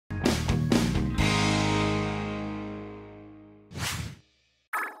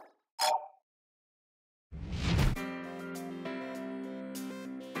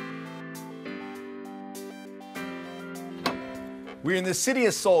We're in the city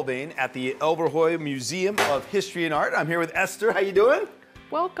of Solvang at the Elverhoj Museum of History and Art. I'm here with Esther. How you doing?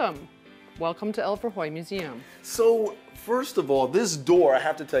 Welcome. Welcome to Elverhoj Museum. So, first of all, this door, I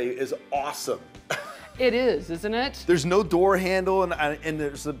have to tell you, is awesome. It is, isn't it? There's no door handle, and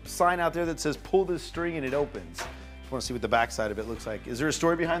there's a sign out there that says, pull this string and it opens. Just want to see what the backside of it looks like. Is there a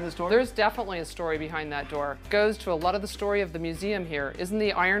story behind this door? There's definitely a story behind that door. Goes to a lot of the story of the museum here. Isn't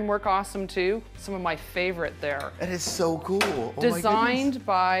the ironwork awesome too? Some of my favorite there. That is so cool. Oh, designed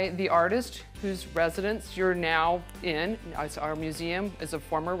by the artist whose residence you're now in. Our museum is a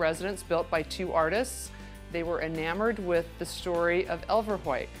former residence built by two artists. They were enamored with the story of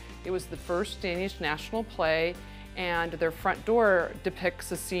Elverhoj. It was the first Danish national play, and their front door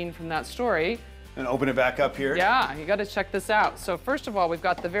depicts a scene from that story. And open it back up here? Yeah, you gotta check this out. So first of all, we've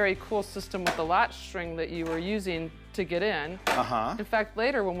got the very cool system with the latch string that you were using to get in. Uh-huh. In fact,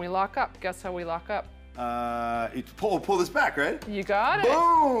 later when we lock up, guess how we lock up? You pull this back, right? You got it. Boom!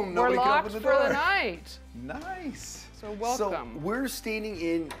 We're Nobody can locked open the for door. the night. Nice. So welcome. So we're standing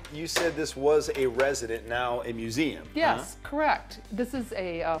in, you said this was a resident, now a museum. Yes, correct. This is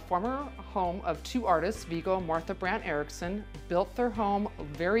a former home of two artists, Viggo and Martha Brandt Eriksson, built their home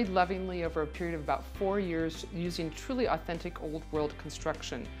very lovingly over a period of about 4 years using truly authentic old world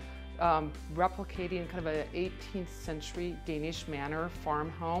construction, replicating kind of an 18th century Danish manor farm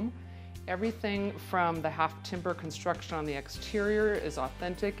home. Everything from the half timber construction on the exterior is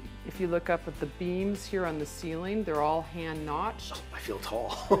authentic. If you look up at the beams here on the ceiling, they're all hand notched. Oh, I feel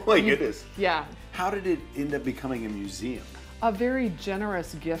tall. Oh my goodness. Yeah. How did it end up becoming a museum? A very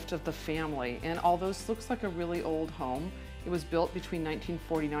generous gift of the family. And although this looks like a really old home, it was built between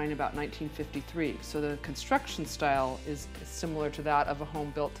 1949 and about 1953. So the construction style is similar to that of a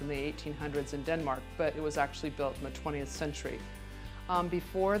home built in the 1800s in Denmark, but it was actually built in the 20th century.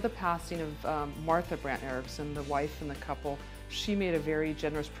 Before the passing of Martha Brandt Eriksson, the wife in the couple, she made a very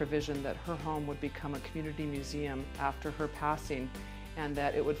generous provision that her home would become a community museum after her passing, and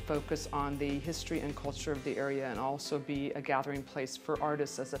that it would focus on the history and culture of the area and also be a gathering place for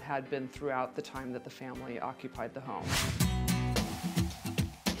artists as it had been throughout the time that the family occupied the home.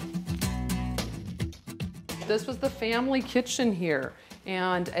 This was the family kitchen here.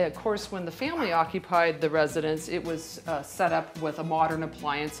 And of course, when the family occupied the residence, it was set up with modern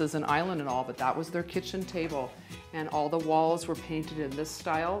appliances and island and all, but that was their kitchen table. And all the walls were painted in this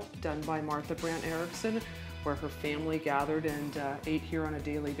style, done by Martha Brandt Eriksson, where her family gathered and ate here on a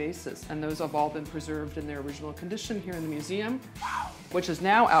daily basis. And those have all been preserved in their original condition here in the museum, which is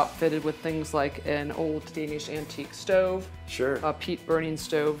now outfitted with things like an old Danish antique stove, Sure. a peat burning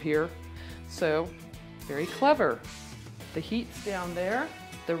stove here. So, very clever. The heat's down there.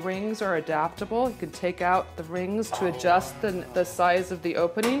 The rings are adaptable. You can take out the rings to adjust the size of the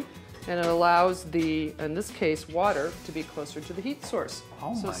opening, and it allows the, in this case, water to be closer to the heat source.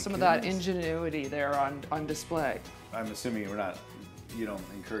 Oh so my some of that goodness. ingenuity there on display. I'm assuming you don't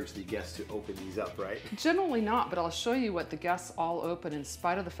encourage the guests to open these up, right? Generally not, but I'll show you what the guests all open in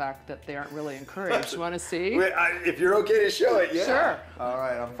spite of the fact that they aren't really encouraged. You want to see? Wait, if you're okay to show it, yeah. Sure. All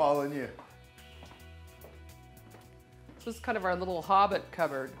right, I'm following you. This is kind of our little hobbit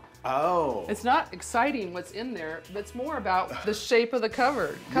cupboard. Oh. It's not exciting what's in there, but it's more about the shape of the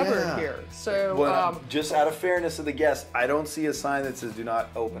cupboard Yeah. here. So Well, just out of fairness to the guests, I don't see a sign that says do not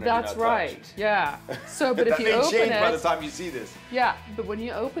open or that's do not right. touch. Yeah. So, but if That you may open change by the it, time you see this. yeah. But when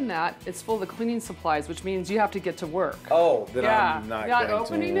you open that, it's full of cleaning supplies, which means you have to get to work. Oh, then Yeah. I'm not You're not going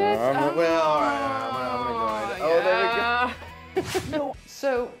opening to. it? Well, all right, I'm gonna go. Oh, there we go. No.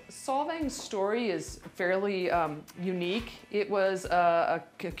 So Solvang's story is fairly unique. It was a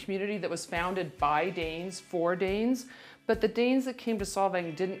community that was founded by Danes for Danes, but the Danes that came to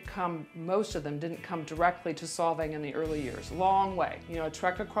Solvang didn't come, most of them didn't come directly to Solvang in the early years. Long way, you know, a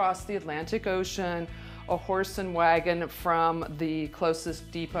trek across the Atlantic Ocean, a horse and wagon from the closest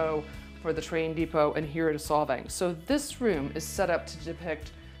depot for the train depot and here to Solvang. So this room is set up to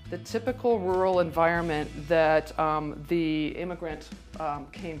depict the typical rural environment that the immigrant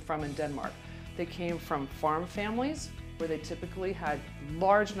came from in Denmark. They came from farm families where they typically had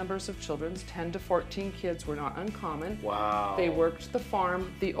large numbers of children. 10 to 14 kids were not uncommon. Wow. They worked the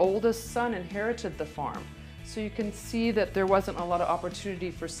farm. The oldest son inherited the farm. So you can see that there wasn't a lot of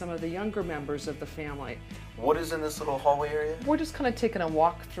opportunity for some of the younger members of the family. What is in this little hallway area? We're just kind of taking a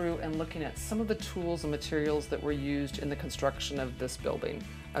walk through and looking at some of the tools and materials that were used in the construction of this building.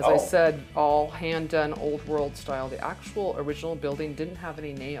 As I said, all hand-done, old world style. The actual original building didn't have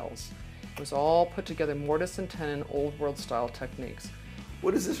any nails. It was all put together mortise and tenon, old world style techniques.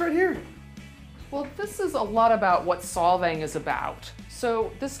 What is this right here? Well, this is a lot about what Solvang is about.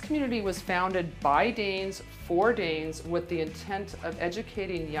 So this community was founded by Danes for Danes with the intent of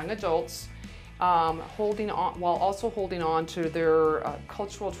educating young adults, while also holding on to their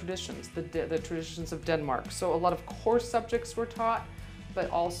cultural traditions, the traditions of Denmark. So a lot of core subjects were taught, but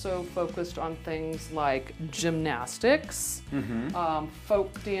also focused on things like gymnastics,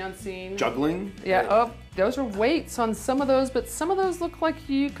 folk dancing. Juggling? Yeah, Right. oh, those are weights on some of those, but some of those look like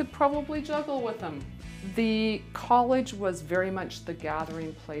you could probably juggle with them. The college was very much the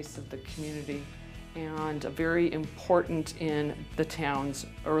gathering place of the community and very important in the town's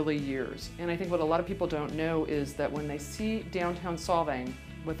early years. And I think what a lot of people don't know is that when they see downtown Solvang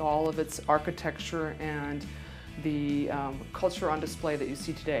with all of its architecture and the culture on display that you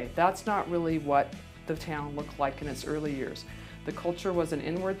see today, that's not really what the town looked like in its early years. The culture was an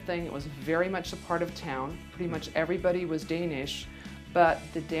inward thing. It was very much a part of town. Pretty much everybody was Danish, but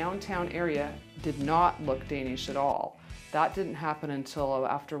the downtown area did not look Danish at all. That didn't happen until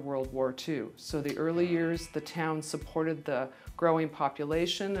after World War II. So the early years, the town supported the growing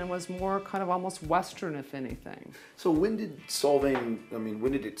population and was more kind of almost Western, if anything. So when did Solvang,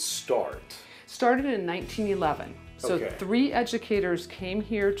 when did it start? Started in 1911. So Okay. 3 educators came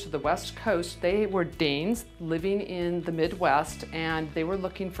here to the West Coast. They were Danes living in the Midwest, and they were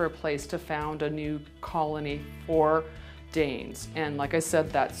looking for a place to found a new colony for Danes. And like I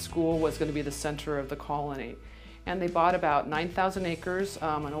said, that school was going to be the center of the colony. And they bought about 9,000 acres,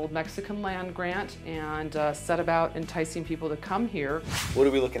 an old Mexican land grant, and set about enticing people to come here. What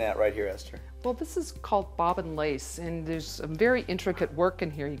are we looking at right here, Esther? Well, this is called bob and lace, and there's some very intricate work in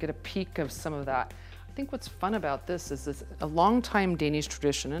here. You get a peek of some of that. I think what's fun about this is it's a long-time Danish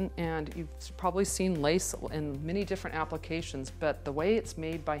tradition, and you've probably seen lace in many different applications, but the way it's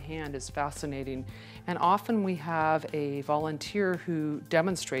made by hand is fascinating. And often we have a volunteer who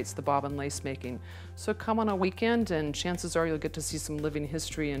demonstrates the bob and lace making. So come on a weekend, and chances are you'll get to see some living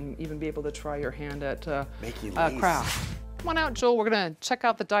history and even be able to try your hand at Making a lace. craft. Come on out, Joel. We're going to check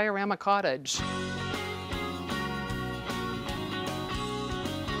out the diorama cottage.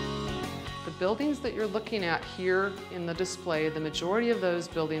 The buildings that you're looking at here in the display, the majority of those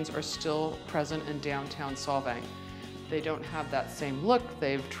buildings are still present in downtown Solvang. They don't have that same look.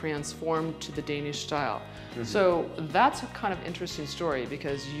 They've transformed to the Danish style. So that's a kind of interesting story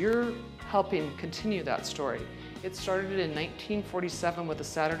because you're helping continue that story. It started in 1947 with the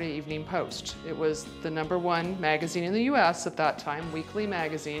Saturday Evening Post. It was the #1 magazine in the US at that time, weekly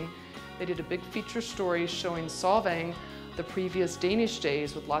magazine. They did a big feature story showing Solvang the previous Danish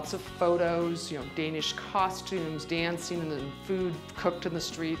days with lots of photos, Danish costumes, dancing, and then food cooked in the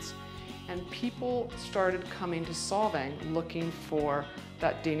streets. And people started coming to Solvang looking for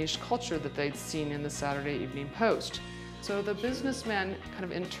that Danish culture that they'd seen in the Saturday Evening Post. So the businessmen kind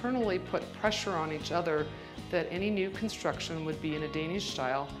of internally put pressure on each other that any new construction would be in a Danish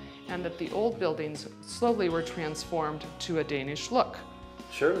style and that the old buildings slowly were transformed to a Danish look.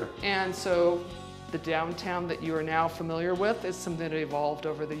 Sure. And so the downtown that you are now familiar with is something that evolved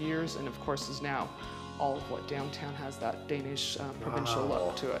over the years and of course is now all of what downtown has, that Danish provincial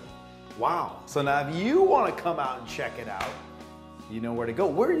look to it. Wow. So now if you want to come out and check it out, you know where to go.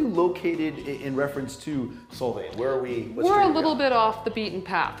 Where are you located in reference to Solvang? Where are we? We're a little bit off the beaten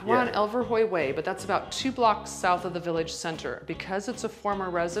path. We're on Yeah. Elverhoj Way, but that's about 2 blocks south of the village center. Because it's a former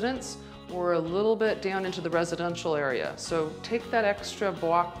residence, we're a little bit down into the residential area. So take that extra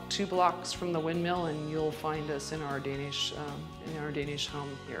block, 2 blocks from the windmill, and you'll find us in our Danish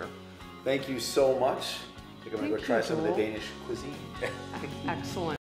home here. Thank you so much. I think I'm going to go Thank try you, some of the Joel. Danish cuisine. Excellent.